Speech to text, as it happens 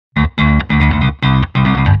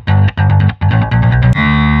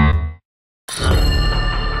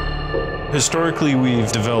Historically,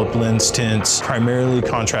 we've developed lens tints primarily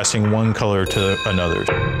contrasting one color to another.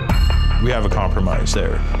 We have a compromise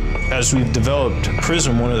there. As we've developed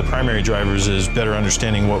Prizm, one of the primary drivers is better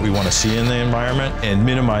understanding what we want to see in the environment and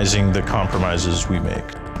minimizing the compromises we make.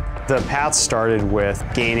 The path started with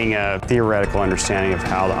gaining a theoretical understanding of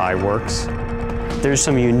how the eye works. There's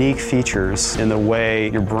some unique features in the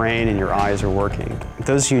way your brain and your eyes are working.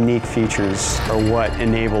 Those unique features are what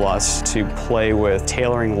enable us to play with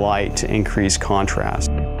tailoring light to increase contrast.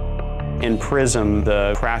 In Prizm,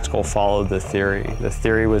 the practical followed the theory. The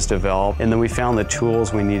theory was developed, and then we found the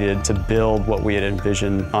tools we needed to build what we had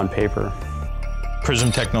envisioned on paper.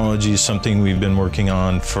 Prizm technology is something we've been working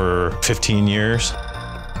on for 15 years.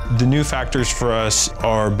 The new factors for us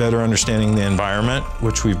are better understanding the environment,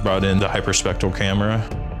 which we've brought in the hyperspectral camera.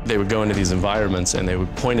 They would go into these environments and they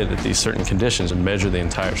would point it at these certain conditions and measure the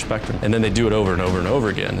entire spectrum. And then they do it over and over and over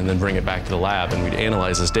again and then bring it back to the lab, and we'd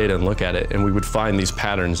analyze this data and look at it, and we would find these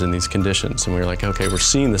patterns in these conditions. And we were like, okay, we're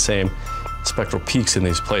seeing the same spectral peaks in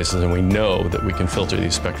these places, and we know that we can filter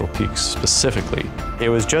these spectral peaks specifically. It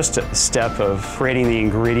was just a step of creating the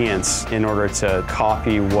ingredients in order to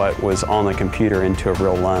copy what was on the computer into a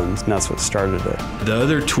real lens, and that's what started it. The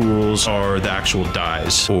other tools are the actual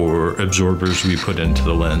dyes or absorbers we put into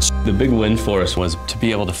the lens. The big win for us was to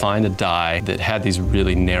be able to find a dye that had these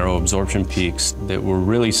really narrow absorption peaks that were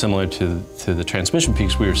really similar to the transmission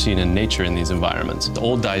peaks we were seeing in nature in these environments. The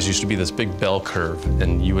old dyes used to be this big bell curve,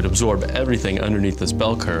 and you would absorb everything underneath this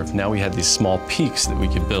bell curve. Now we had these small peaks that we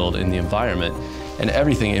could build in the environment, and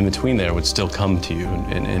everything in between there would still come to you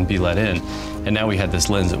and be let in. And now we had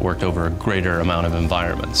this lens that worked over a greater amount of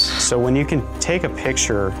environments. So when you can take a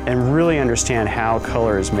picture and really understand how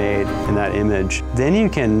color is made in that image, then you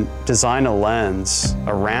can design a lens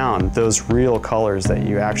around those real colors that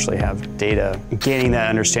you actually have data. Gaining that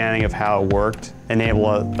understanding of how it worked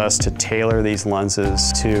enabled us to tailor these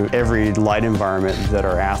lenses to every light environment that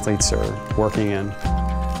our athletes are working in.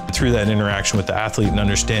 Through that interaction with the athlete and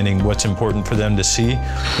understanding what's important for them to see,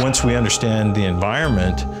 once we understand the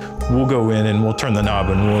environment, we'll go in and we'll turn the knob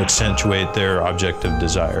and we'll accentuate their object of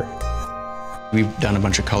desire. We've done a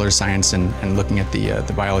bunch of color science and looking at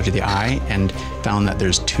the biology of the eye, and found that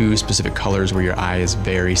there's two specific colors where your eye is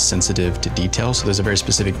very sensitive to detail. So there's a very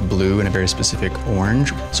specific blue and a very specific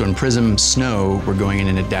orange. So in Prizm Snow, we're going in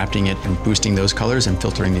and adapting it and boosting those colors and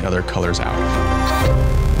filtering the other colors out.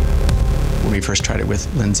 When we first tried it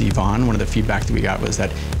with Lindsay Vaughn, one of the feedback that we got was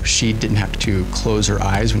that she didn't have to close her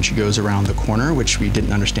eyes when she goes around the corner, which we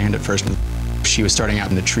didn't understand at first. She was starting out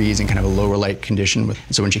in the trees in kind of a lower light condition.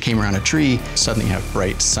 So when she came around a tree, suddenly you have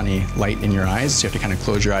bright, sunny light in your eyes. So you have to kind of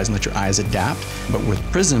close your eyes and let your eyes adapt. But with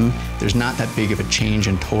Prizm, there's not that big of a change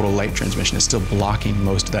in total light transmission. It's still blocking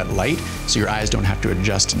most of that light, so your eyes don't have to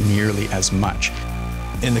adjust nearly as much.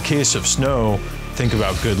 In the case of snow, think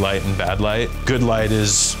about good light and bad light. Good light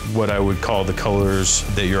is what I would call the colors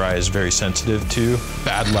that your eye is very sensitive to.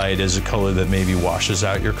 Bad light is a color that maybe washes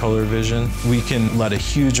out your color vision. We can let a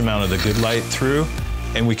huge amount of the good light through,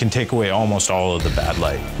 and we can take away almost all of the bad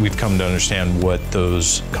light. We've come to understand what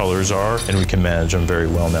those colors are, and we can manage them very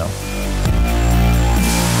well now.